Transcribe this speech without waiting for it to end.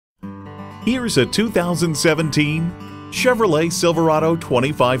Here's a 2017 Chevrolet Silverado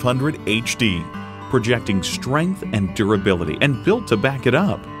 2500HD, projecting strength and durability and built to back it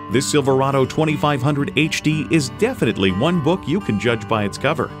up. This Silverado 2500HD is definitely one book you can judge by its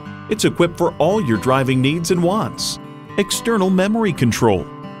cover. It's equipped for all your driving needs and wants. External memory control,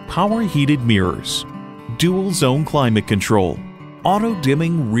 power heated mirrors, dual zone climate control, auto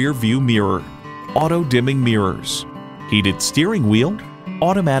dimming rear view mirror, auto dimming mirrors, heated steering wheel,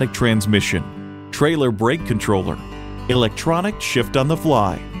 automatic transmission, trailer brake controller, electronic shift on the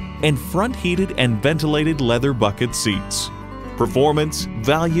fly, and front heated and ventilated leather bucket seats. Performance,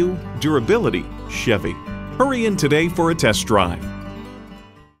 value, durability, Chevy. Hurry in today for a test drive.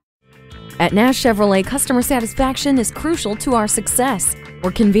 At Nash Chevrolet, customer satisfaction is crucial to our success.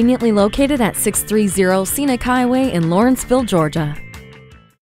 We're conveniently located at 630 Scenic Highway in Lawrenceville, Georgia.